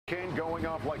Hurricane going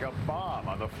off like a bomb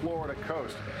on the Florida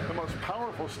coast. The most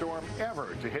powerful storm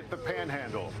ever to hit the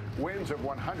Panhandle. Winds of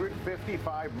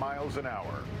 155 miles an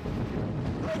hour.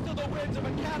 Those are the winds of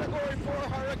a Category 4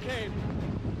 hurricane.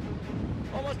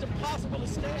 Almost impossible to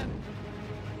stand.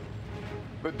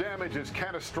 The damage is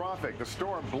catastrophic. The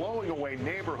storm blowing away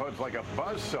neighborhoods like a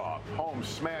buzzsaw. Homes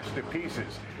smashed to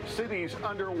pieces. Cities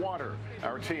underwater.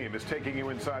 Our team is taking you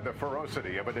inside the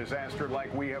ferocity of a disaster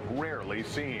like we have rarely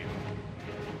seen.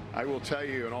 I will tell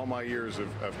you, in all my years of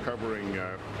covering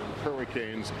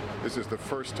hurricanes, this is the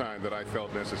first time that I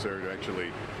felt necessary to actually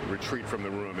retreat from the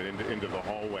room and into the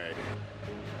hallway.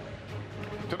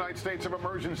 Tonight, states of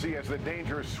emergency as the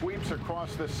danger sweeps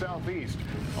across the southeast.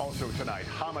 Also tonight,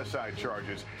 homicide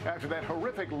charges after that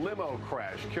horrific limo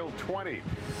crash killed 20.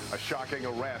 A shocking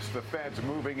arrest, the feds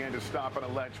moving in to stop an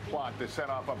alleged plot to set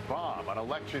off a bomb on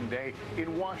Election Day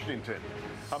in Washington.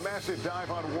 A massive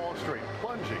dive on Wall Street,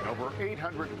 plunging over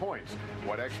 800 points.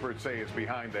 What experts say is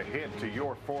behind the hit to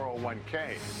your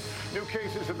 401k. New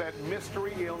cases of that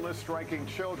mystery illness striking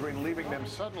children, leaving them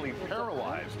suddenly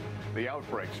paralyzed. The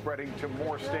outbreak spreading to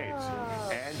more states.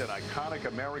 And an iconic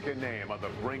American name on the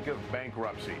brink of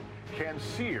bankruptcy. Can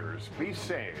Sears be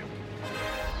saved?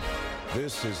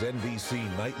 This is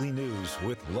NBC Nightly News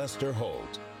with Lester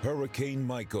Holt. Hurricane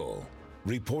Michael,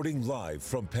 reporting live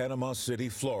from Panama City,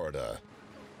 Florida.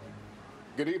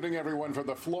 Good evening, everyone, from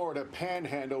the Florida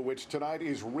Panhandle, which tonight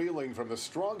is reeling from the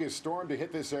strongest storm to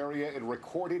hit this area in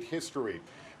recorded history.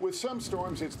 With some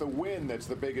storms, it's the wind that's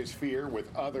the biggest fear.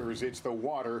 With others, it's the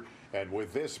water. And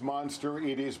with this monster,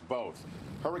 it is both.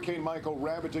 Hurricane Michael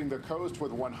ravaging the coast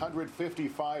with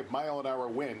 155-mile-an-hour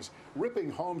winds, ripping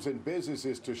homes and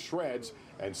businesses to shreds,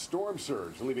 and storm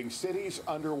surge leaving cities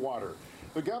underwater.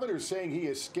 The governor's saying he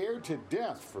is scared to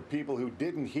death for people who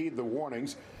didn't heed the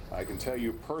warnings. I can tell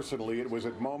you personally, it was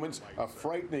at moments a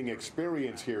frightening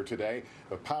experience here today.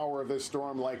 The power of this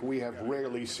storm like we have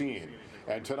rarely seen.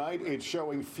 And tonight, it's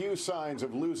showing few signs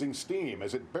of losing steam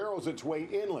as it barrels its way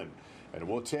inland. And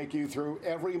we'll take you through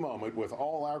every moment with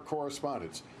all our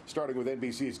correspondents, starting with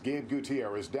NBC's Gabe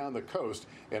Gutierrez down the coast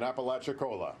in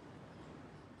Apalachicola.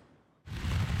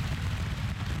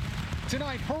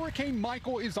 Tonight, Hurricane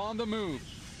Michael is on the move.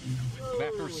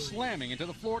 After slamming into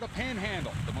the Florida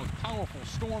Panhandle, the most powerful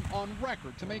storm on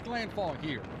record to make landfall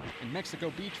here. In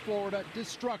Mexico Beach, Florida,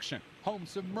 destruction.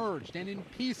 Homes submerged and in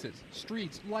pieces,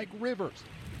 streets like rivers.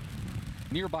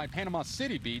 Nearby Panama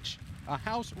City Beach, a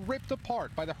house ripped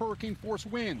apart by the hurricane-force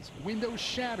winds, windows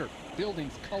shattered,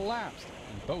 buildings collapsed,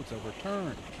 and boats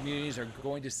overturned. Communities are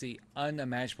going to see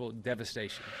unimaginable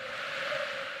devastation.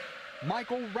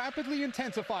 Michael rapidly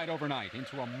intensified overnight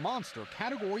into a monster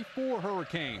Category 4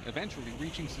 hurricane, eventually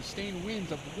reaching sustained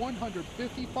winds of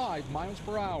 155 miles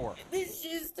per hour. This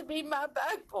used to be my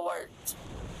back porch.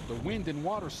 The wind and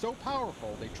water so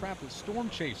powerful, they trapped a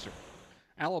storm chaser.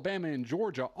 Alabama and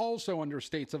Georgia also under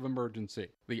states of emergency.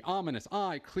 The ominous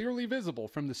eye clearly visible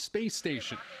from the space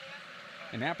station.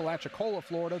 In Apalachicola,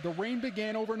 Florida, the rain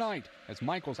began overnight as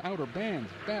Michael's outer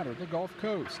bands battered the Gulf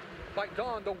Coast. By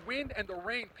dawn, the wind and the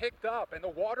rain picked up and the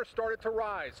water started to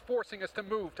rise, forcing us to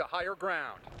move to higher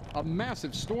ground. A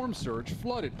massive storm surge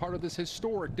flooded part of this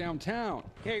historic downtown.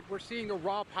 Kate, we're seeing the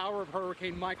raw power of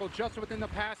Hurricane Michael. Just within the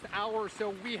past hour or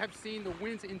so, we have seen the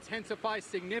winds intensify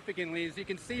significantly. As you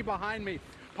can see behind me,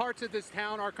 parts of this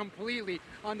town are completely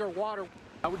underwater.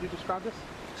 How would you describe this?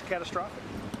 It's catastrophic.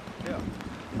 Yeah.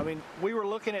 I mean, we were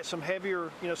looking at some heavier,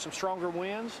 some stronger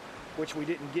winds, which we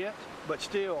didn't get, but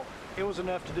still, it was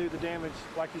enough to do the damage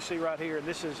like you see right here.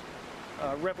 This is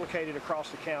replicated across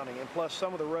the county. And plus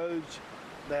some of the roads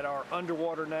that are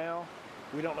underwater now,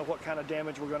 we don't know what kind of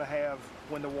damage we're going to have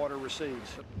when the water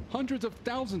recedes. Hundreds of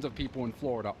thousands of people in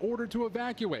Florida ordered to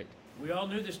evacuate. We all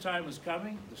knew this time was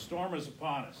coming. The storm is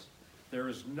upon us. There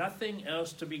is nothing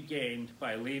else to be gained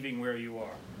by leaving where you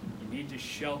are. You need to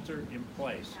shelter in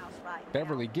place.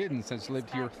 Beverly Giddens has lived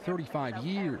here 35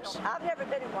 years. I've never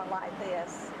been in one like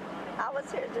this. I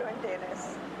was here doing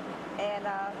dentist, and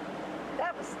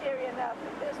that was scary enough,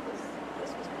 but this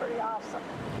was pretty awesome.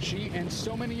 She and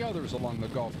so many others along the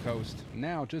Gulf Coast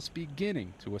now just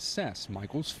beginning to assess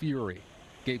Michael's fury.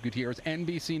 Gabe Gutierrez,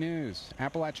 NBC News,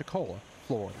 Apalachicola,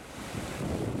 Florida.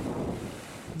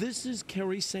 This is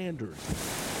Kerry Sanders.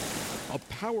 A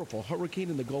powerful hurricane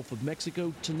in the Gulf of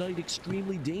Mexico, tonight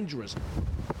extremely dangerous,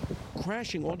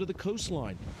 crashing onto the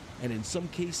coastline. and in some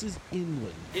cases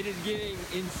inland. It is getting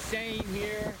insane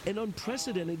here. An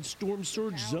unprecedented storm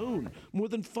surge zone, more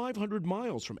than 500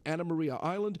 miles from Anna Maria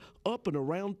Island up and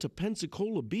around to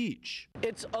Pensacola Beach.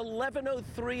 It's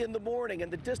 11:03 in the morning,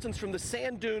 and the distance from the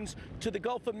sand dunes to the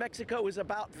Gulf of Mexico is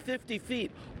about 50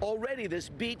 feet. Already, this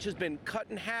beach has been cut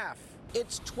in half.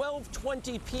 It's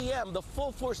 12:20 p.m. The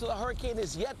full force of the hurricane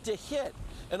is yet to hit,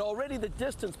 and already the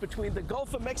distance between the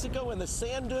Gulf of Mexico and the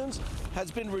sand dunes has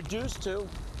been reduced to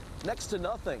next to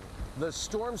nothing. The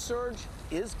storm surge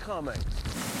is coming.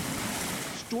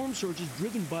 Storm surge is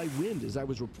driven by wind. As I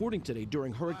was reporting today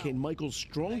during Hurricane Michael's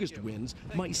strongest winds,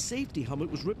 my safety helmet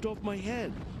was ripped off my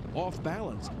head. Off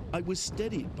balance, I was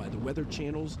steadied by the Weather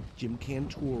Channel's Jim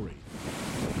Cantore.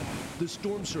 The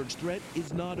storm surge threat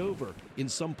is not over. In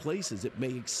some places, it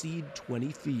may exceed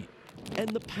 20 feet. And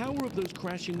the power of those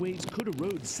crashing waves could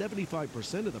erode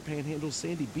 75% of the Panhandle's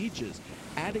sandy beaches,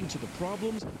 adding to the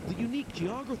problems the unique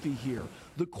geography here.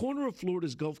 The corner of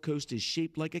Florida's Gulf Coast is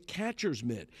shaped like a catcher's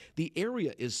mitt. The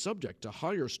area is subject to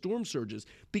higher storm surges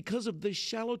because of the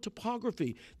shallow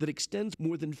topography that extends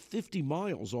more than 50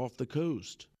 miles off the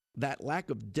coast. That lack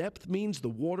of depth means the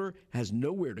water has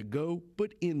nowhere to go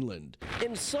but inland.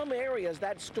 In some areas,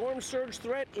 that storm surge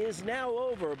threat is now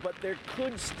over, but there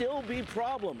could still be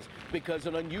problems because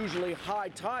an unusually high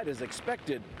tide is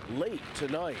expected late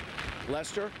tonight.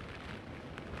 Lester?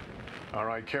 All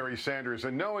right, Kerry Sanders.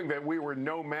 And knowing that we were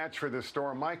no match for this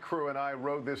storm, my crew and I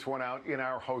rode this one out in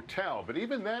our hotel. But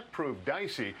even that proved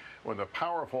dicey when the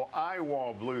powerful eye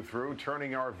wall blew through,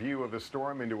 turning our view of the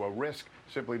storm into a risk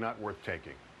simply not worth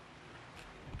taking.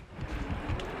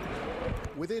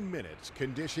 Within minutes,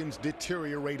 conditions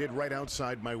deteriorated right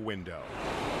outside my window.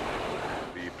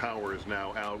 The power is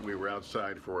now out. We were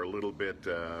outside for a little bit.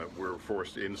 We're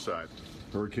forced inside.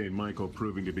 Hurricane Michael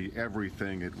proving to be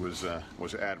everything it was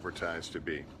advertised to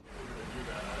be.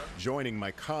 Joining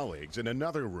my colleagues in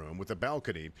another room with a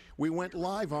balcony, we went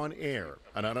live on air,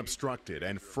 an unobstructed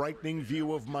and frightening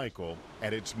view of Michael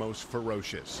at its most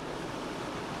ferocious.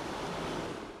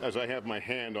 As I have my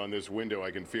hand on this window, I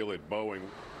can feel it bowing.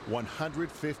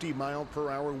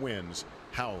 150-mile-per-hour winds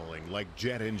howling like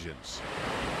jet engines.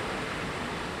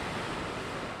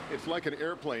 It's like an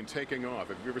airplane taking off.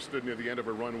 Have you ever stood near the end of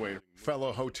a runway?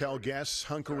 Fellow hotel guests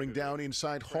hunkering down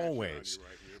inside hallways.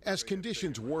 As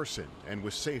conditions worsened, and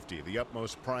with safety the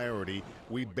utmost priority,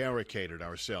 we barricaded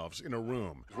ourselves in a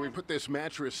room. We put this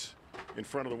mattress in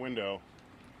front of the window.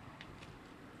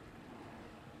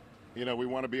 You know, we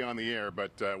want to be on the air,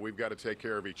 but we've got to take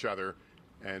care of each other,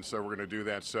 and so we're going to do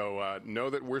that. So know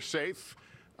that we're safe,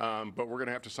 but we're going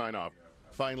to have to sign off.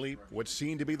 Finally, what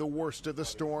seemed to be the worst of the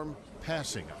storm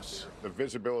passing us. The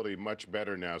visibility much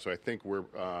better now, so I think we're,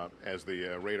 as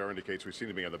the radar indicates, we seem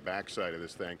to be on the backside of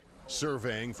this thing.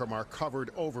 Surveying from our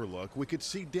covered overlook, we could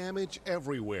see damage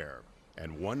everywhere.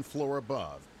 And one floor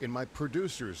above, in my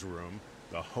producer's room,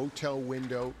 the hotel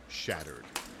window shattered.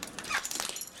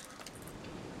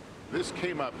 This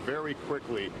came up very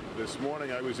quickly. This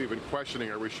morning I was even questioning,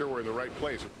 are we sure we're in the right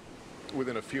place?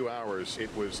 Within a few hours,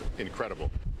 it was incredible.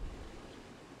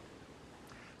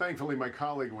 Thankfully, my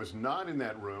colleague was not in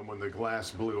that room when the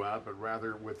glass blew out, but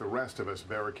rather with the rest of us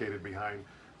barricaded behind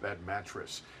that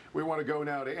mattress. We want to go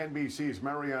now to NBC's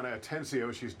Mariana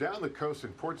Atencio. She's down the coast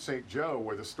in Port St. Joe,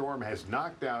 where the storm has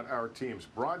knocked out our team's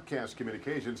broadcast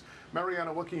communications.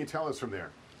 Mariana, what can you tell us from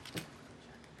there?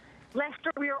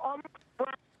 Lester, we are almost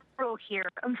here.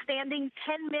 I'm standing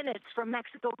 10 minutes from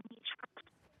Mexico Beach,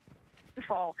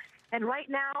 and right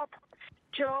now,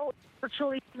 Joe is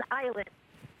virtually an island.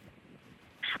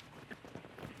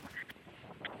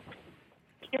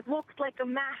 It looks like a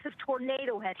massive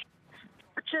tornado had hit.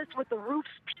 Churches with the roofs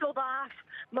peeled off,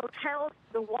 motels,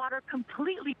 the water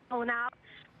completely blown out,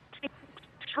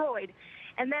 destroyed,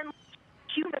 and then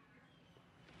humans.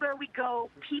 Where we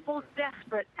go, people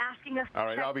desperate, asking us. All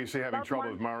right, obviously having trouble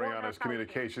with Mariana's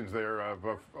communications there,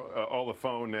 all the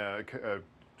phone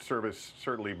service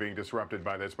certainly being disrupted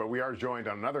by this. But we are joined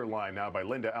on another line now by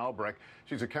Linda Albrecht.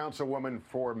 She's a councilwoman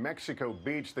for Mexico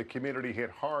Beach. The community hit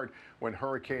hard when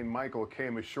Hurricane Michael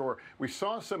came ashore. We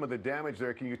saw some of the damage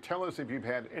there. Can you tell us if you've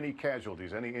had any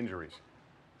casualties, any injuries?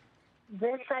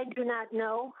 This I do not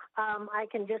know. I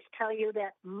can just tell you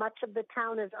that much of the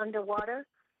town is underwater.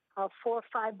 4 or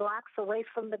 5 blocks away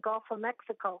from the Gulf of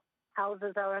Mexico,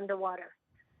 houses are underwater.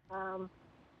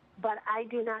 But I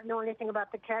do not know anything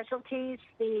about the casualties.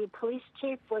 The police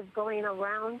chief was going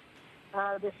around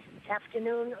this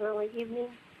afternoon, early evening,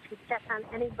 to check on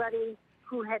anybody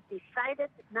who had decided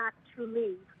not to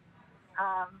leave.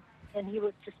 And he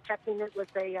was just checking it with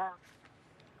a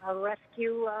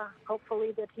rescue,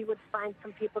 hopefully that he would find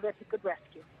some people that he could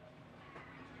rescue.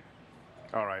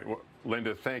 All right. Well,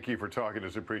 Linda, thank you for talking to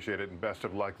us. Appreciate it, and best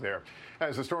of luck there.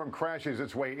 As the storm crashes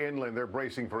its way inland, they're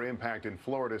bracing for impact in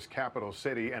Florida's capital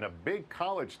city and a big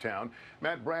college town.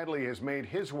 Matt Bradley has made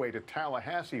his way to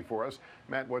Tallahassee for us.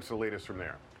 Matt, what's the latest from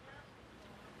there?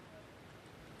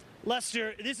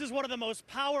 Lester, this is one of the most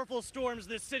powerful storms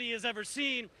this city has ever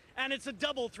seen, and it's a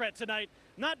double threat tonight,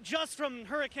 not just from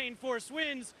hurricane-force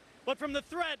winds, but from the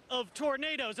threat of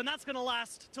tornadoes, and that's going to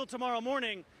last till tomorrow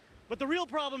morning. But the real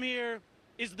problem here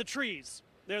is the trees.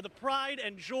 They're the pride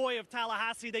and joy of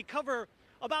Tallahassee. They cover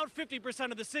about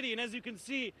 50% of the city, and as you can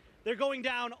see, they're going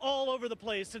down all over the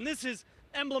place, and this is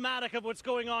emblematic of what's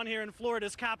going on here in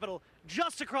Florida's capital.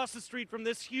 Just across the street from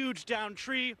this huge downed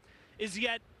tree is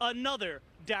yet another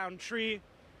downed tree.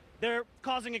 They're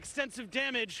causing extensive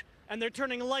damage, and they're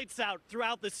turning lights out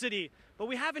throughout the city. But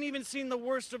we haven't even seen the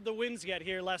worst of the winds yet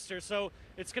here, Lester, so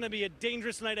it's going to be a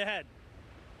dangerous night ahead.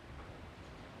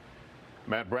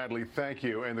 Matt Bradley, thank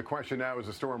you. And the question now as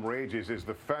the storm rages, is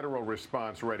the federal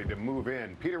response ready to move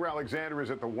in? Peter Alexander is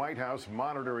at the White House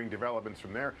monitoring developments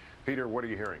from there. Peter, what are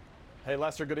you hearing? Hey,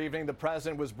 Lester, good evening. The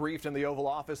president was briefed in the Oval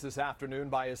Office this afternoon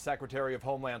by his Secretary of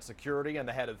Homeland Security and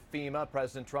the head of FEMA.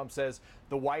 President Trump says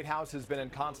the White House has been in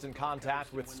constant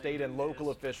contact with state and local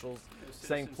officials,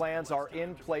 saying plans are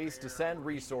in place to send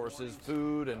resources,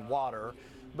 food and water.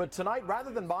 But tonight,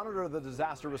 rather than monitor the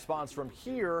disaster response from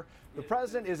here, the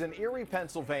president is in Erie,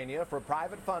 Pennsylvania for a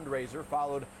private fundraiser,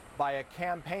 followed by a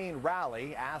campaign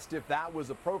rally. Asked if that was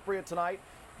appropriate tonight,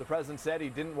 the president said he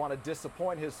didn't want to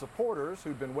disappoint his supporters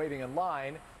who'd been waiting in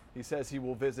line. He says he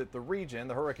will visit the region,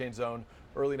 the hurricane zone,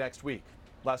 early next week.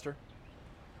 Lester?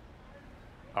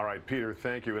 All right, Peter,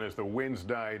 thank you. And as the winds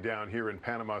die down here in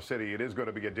Panama City, it is going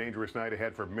to be a dangerous night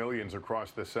ahead for millions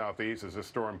across the southeast as the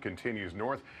storm continues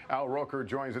north. Al Roker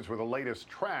joins us with the latest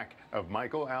track of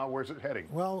Michael. Al, where's it heading?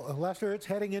 Well, Lester, it's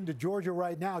heading into Georgia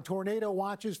right now. Tornado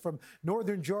watches from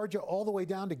northern Georgia all the way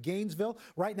down to Gainesville.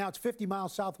 Right now, it's 50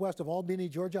 miles southwest of Albany,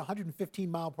 Georgia,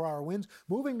 115-mile-per-hour winds,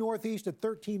 moving northeast at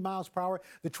 13 miles per hour.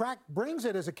 The track brings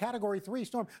it as a Category 3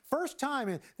 storm. First time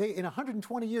in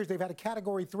 120 years they've had a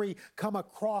Category 3 come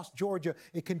across Georgia.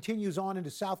 It continues on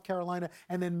into South Carolina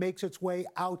and then makes its way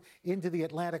out into the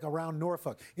Atlantic around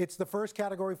Norfolk. It's the first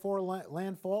Category 4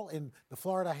 landfall in the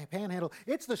Florida Panhandle.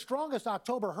 It's the strongest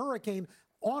October hurricane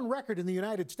on record in the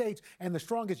United States and the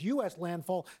strongest U.S.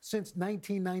 landfall since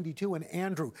 1992 in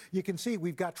Andrew. You can see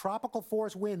we've got tropical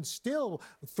force winds still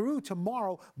through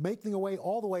tomorrow, making their way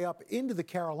all the way up into the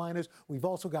Carolinas. We've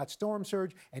also got storm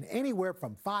surge and anywhere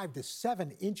from 5 to 7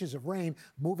 inches of rain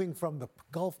moving from the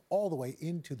Gulf all the way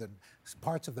into the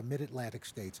parts of the mid-Atlantic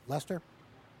states. Lester?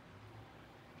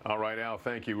 All right, Al,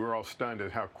 thank you. We're all stunned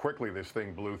at how quickly this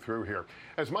thing blew through here.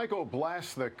 As Michael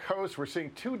blasts the coast, we're seeing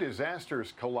two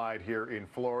disasters collide here in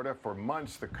Florida. For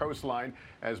months, the coastline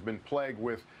has been plagued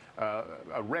with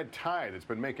a red tide that's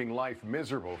been making life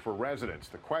miserable for residents.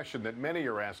 The question that many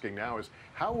are asking now is,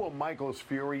 how will Michael's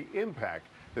fury impact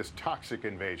this toxic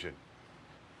invasion?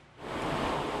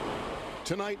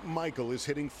 Tonight, Michael is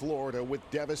hitting Florida with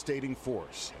devastating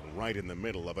force, and right in the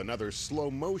middle of another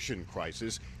slow-motion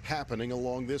crisis happening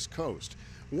along this coast,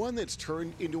 one that's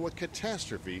turned into a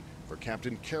catastrophe for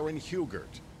Captain Karen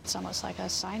Hugert. It's almost like a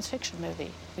science fiction movie.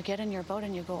 You get in your boat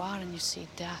and you go out and you see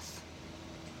death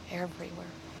everywhere.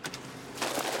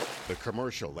 The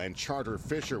commercial and charter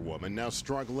fisherwoman now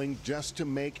struggling just to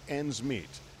make ends meet.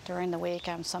 During the week,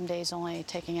 I'm some days only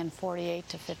taking in $48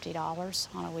 to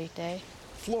 $50 on a weekday.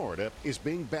 Florida is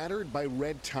being battered by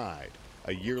red tide,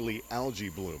 a yearly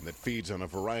algae bloom that feeds on a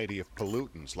variety of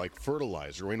pollutants like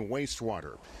fertilizer and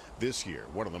wastewater. This year,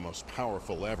 one of the most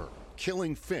powerful ever,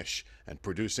 killing fish and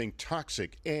producing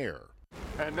toxic air.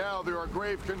 And now there are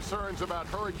grave concerns about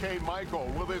Hurricane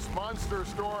Michael. Will this monster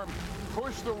storm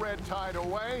push the red tide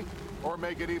away or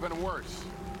make it even worse?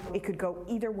 It could go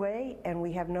either way, and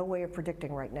we have no way of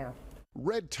predicting right now.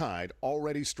 Red tide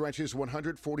already stretches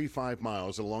 145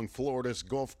 miles along Florida's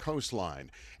Gulf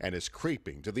coastline and is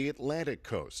creeping to the Atlantic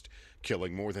coast,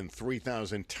 killing more than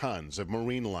 3,000 tons of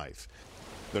marine life.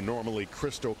 The normally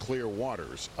crystal clear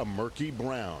waters a murky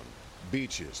brown,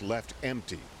 beaches left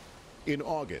empty. In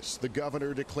August, the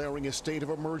governor declaring a state of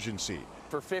emergency.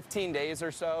 For 15 days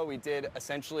or so, we did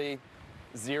essentially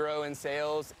zero in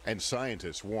sales. And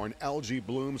scientists warn algae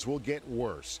blooms will get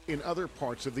worse in other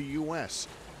parts of the U.S.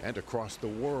 and across the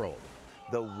world.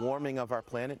 The warming of our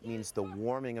planet means the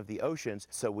warming of the oceans.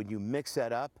 So when you mix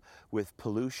that up with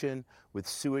pollution, with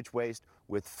sewage waste,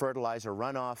 with fertilizer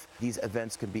runoff, these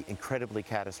events can be incredibly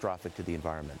catastrophic to the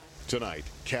environment. Tonight,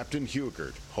 Captain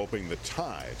Hugert hoping the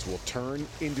tides will turn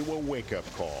into a wake-up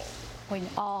call. We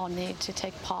all need to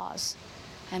take pause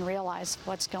and realize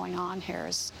what's going on here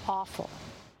is awful.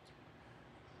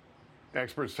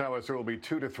 Experts tell us it will be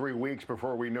 2 to 3 weeks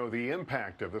before we know the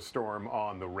impact of the storm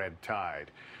on the red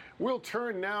tide. We'll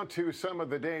turn now to some of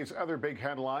the day's other big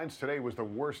headlines. Today was the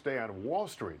worst day on Wall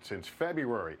Street since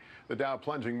February. The Dow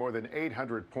plunging more than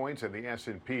 800 points and the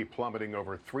S&P plummeting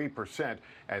over 3%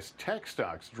 as tech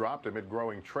stocks dropped amid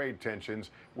growing trade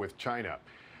tensions with China.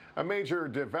 A major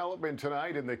development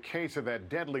tonight in the case of that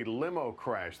deadly limo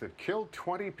crash that killed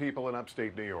 20 people in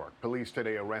upstate New York. Police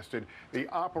today arrested the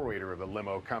operator of the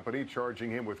limo company, charging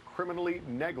him with criminally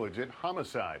negligent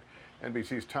homicide.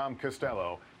 NBC's Tom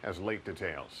Costello has late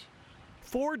details.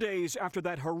 4 days after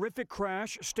that horrific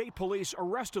crash, state police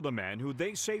arrested the man who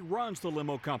they say runs the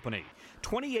limo company,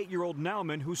 28-year-old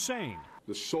Nauman Hussein.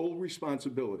 The sole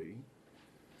responsibility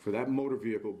for that motor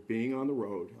vehicle being on the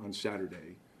road on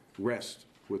Saturday rests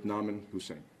with Nauman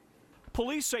Hussein.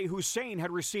 Police say Hussein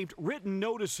had received written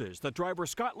notices that driver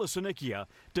Scott Lasanikia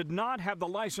did not have the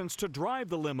license to drive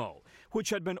the limo, which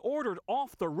had been ordered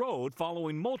off the road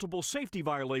following multiple safety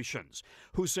violations.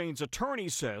 Hussein's attorney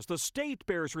says the state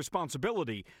bears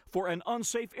responsibility for an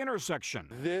unsafe intersection.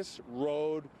 This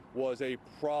road was a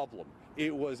problem.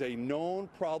 It was a known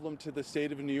problem to the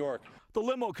state of New York. The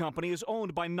limo company is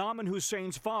owned by Nauman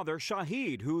Hussein's father,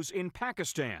 Shahid, who's in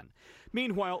Pakistan.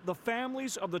 Meanwhile, the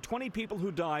families of the 20 people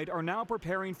who died are now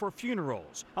preparing for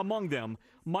funerals, among them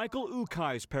Michael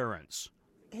Ukai's parents.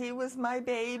 He was my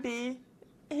baby.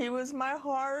 He was my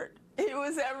heart. He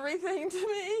was everything to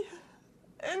me.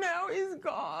 And now he's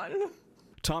gone.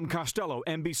 Tom Costello,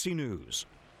 NBC News.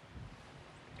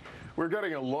 We're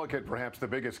getting a look at perhaps the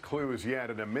biggest clues yet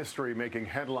in a mystery making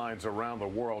headlines around the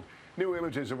world. New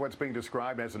images of what's being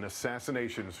described as an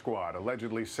assassination squad,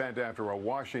 allegedly sent after a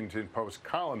Washington Post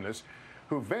columnist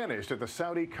who vanished at the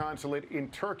Saudi consulate in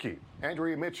Turkey.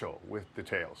 Andrea Mitchell with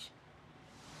details.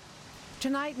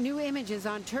 Tonight, new images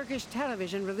on Turkish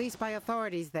television released by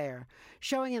authorities there,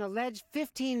 showing an alleged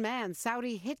 15-man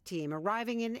Saudi hit team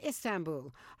arriving in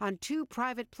Istanbul on 2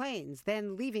 private planes,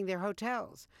 then leaving their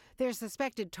hotels. Their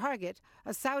suspected target,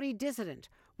 a Saudi dissident,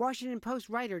 Washington Post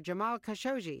writer Jamal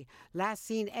Khashoggi, last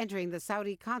seen entering the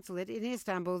Saudi consulate in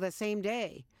Istanbul the same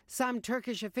day. Some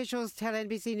Turkish officials tell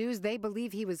NBC News they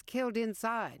believe he was killed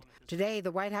inside. Today,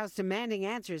 the White House demanding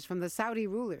answers from the Saudi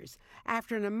rulers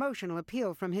after an emotional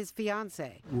appeal from his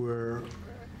fiancée. We're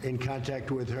in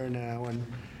contact with her now,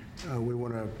 and we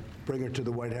want to bring her to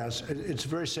the White House. It's a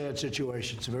very sad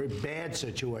situation. It's a very bad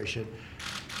situation,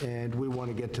 and we want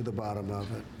to get to the bottom of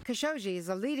it. Khashoggi is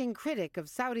a leading critic of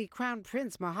Saudi Crown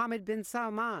Prince Mohammed bin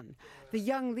Salman, the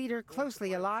young leader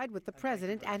closely allied with the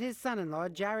president and his son-in-law,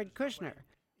 Jared Kushner.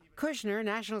 Kushner,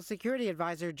 National Security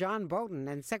Advisor John Bolton,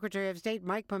 and Secretary of State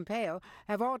Mike Pompeo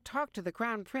have all talked to the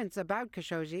Crown Prince about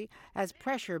Khashoggi as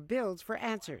pressure builds for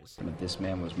answers. If this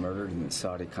man was murdered in the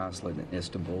Saudi consulate in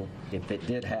Istanbul, if it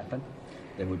did happen,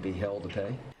 they would be held to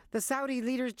pay. The Saudi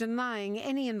leaders denying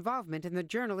any involvement in the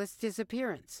journalist's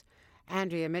disappearance.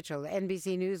 Andrea Mitchell,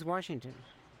 NBC News, Washington.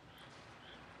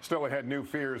 Still ahead, new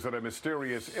fears that a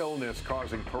mysterious illness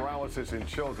causing paralysis in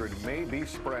children may be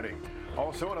spreading.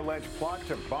 Also, an alleged plot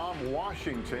to bomb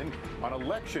Washington on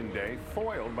Election Day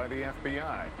foiled by the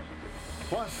FBI.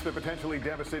 Plus, the potentially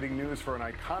devastating news for an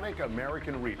iconic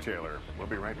American retailer. We'll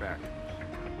be right back.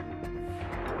 I'll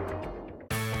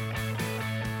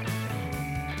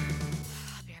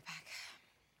be right back.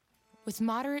 With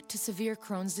moderate to severe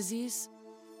Crohn's disease,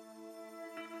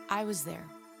 I was there.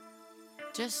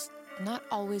 Just not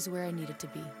always where I needed to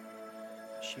be.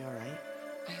 Is she all right?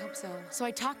 I hope so. So I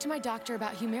talked to my doctor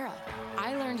about Humira.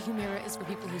 I learned Humira is for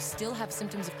people who still have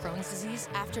symptoms of Crohn's disease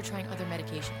after trying other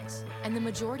medications. And the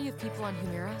majority of people on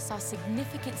Humira saw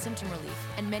significant symptom relief,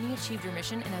 and many achieved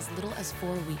remission in as little as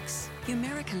 4 weeks.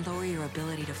 Humira can lower your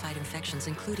ability to fight infections,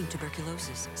 including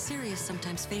tuberculosis. Serious,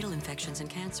 sometimes fatal infections and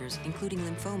cancers, including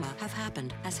lymphoma, have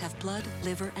happened, as have blood,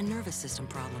 liver, and nervous system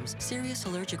problems, serious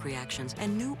allergic reactions,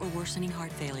 and new or worsening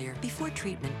heart failure. Before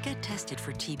treatment, get tested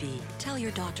for TB. Tell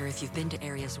your doctor if you've been to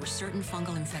areas where certain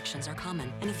fungal infections are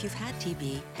common, and if you've had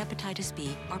TB, hepatitis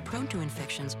B, are prone to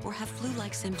infections, or have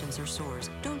flu-like symptoms or sores.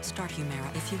 Don't start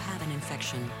Humira if you have an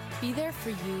infection. Be there for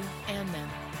you and them.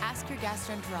 Ask your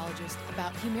gastroenterologist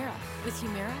about Humira. With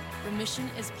Humira, remission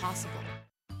is possible.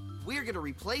 We're going to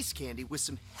replace candy with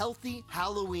some healthy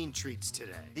Halloween treats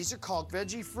today. These are called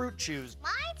veggie fruit chews.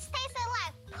 Mine tastes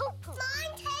like poo-poo.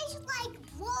 Mine tastes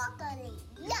like broccoli.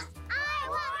 Yes, I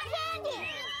want candy.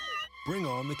 Bring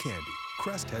on the candy.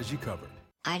 Crest has you covered.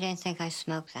 I didn't think I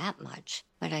smoked that much,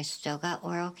 but I still got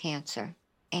oral cancer,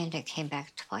 and it came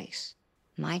back twice.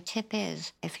 My tip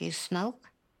is, if you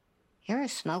smoke, you're a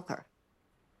smoker,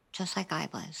 just like I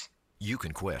was. You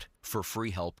can quit. For free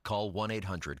help, call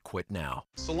 1-800-QUIT-NOW.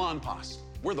 Salonpas.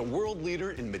 We're the world leader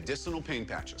in medicinal pain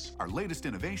patches. Our latest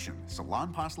innovation,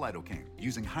 Salonpas Lidocaine,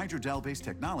 using hydrogel-based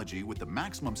technology with the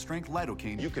maximum strength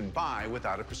lidocaine you can buy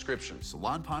without a prescription.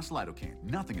 Salonpas Lidocaine.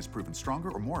 Nothing is proven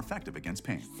stronger or more effective against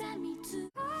pain.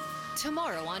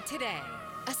 Tomorrow on Today,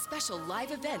 a special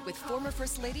live event with former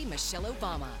First Lady Michelle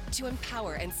Obama to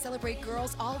empower and celebrate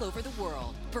girls all over the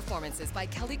world. Performances by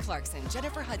Kelly Clarkson,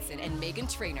 Jennifer Hudson, and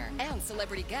Meghan Trainor, and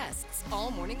celebrity guests all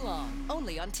morning long,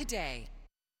 only on Today.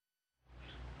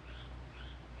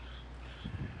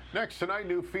 Next tonight,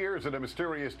 new fears that a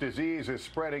mysterious disease is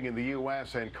spreading in the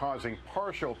U.S. and causing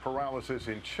partial paralysis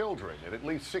in children in at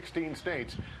least 16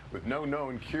 states with no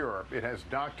known cure. It has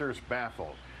doctors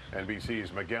baffled.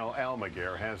 NBC's Miguel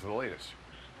Almaguer has the latest.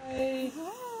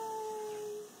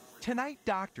 Tonight,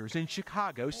 doctors in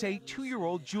Chicago say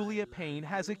 2-year-old Julia Payne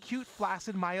has acute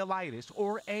flaccid myelitis,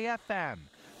 or AFM,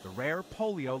 the rare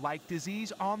polio-like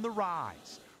disease on the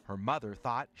rise. Her mother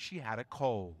thought she had a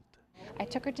cold. I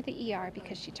took her to the ER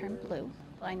because she turned blue.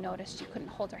 I noticed she couldn't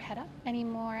hold her head up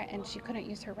anymore and she couldn't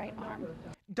use her right arm.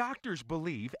 Doctors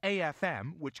believe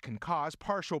AFM, which can cause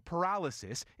partial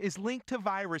paralysis, is linked to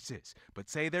viruses, but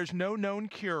say there's no known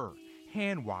cure.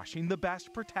 Hand washing the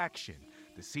best protection.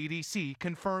 The CDC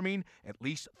confirming at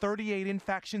least 38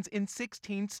 infections in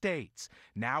 16 states,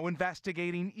 now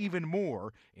investigating even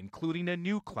more, including a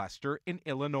new cluster in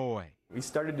Illinois. We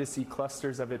started to see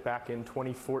clusters of it back in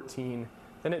 2014.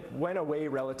 Then it went away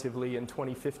relatively in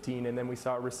 2015, and then we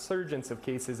saw a resurgence of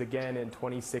cases again in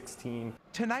 2016.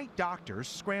 Tonight, doctors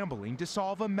scrambling to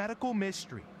solve a medical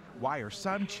mystery. Why are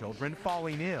some children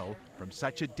falling ill from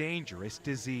such a dangerous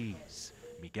disease?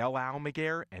 Miguel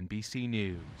Almaguer, NBC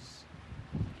News.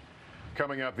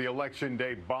 Coming up, the election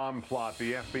day bomb plot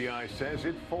the FBI says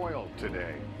it foiled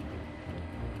today.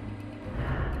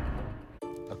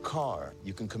 A car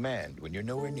you can command when you're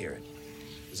nowhere near it.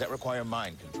 Does that require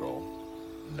mind control?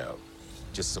 No.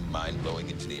 Just some mind-blowing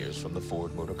engineers from the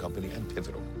Ford Motor Company and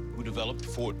Pivotal, who developed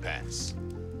Ford Pass,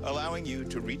 allowing you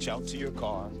to reach out to your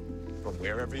car from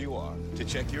wherever you are to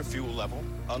check your fuel level,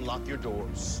 unlock your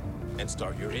doors, and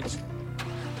start your engine.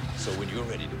 So when you're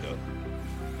ready to go,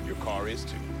 your car is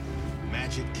too.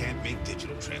 Magic can't make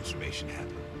digital transformation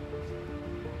happen.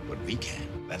 But we can.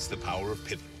 That's the power of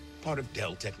Pivotal, part of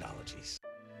Dell Technologies.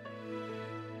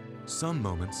 Some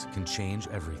moments can change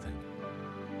everything.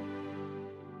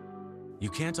 You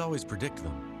can't always predict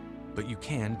them, but you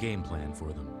can game plan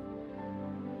for them.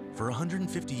 For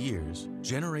 150 years,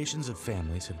 generations of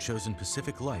families have chosen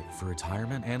Pacific Life for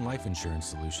retirement and life insurance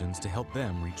solutions to help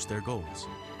them reach their goals.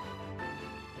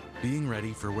 Being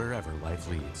ready for wherever life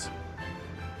leads.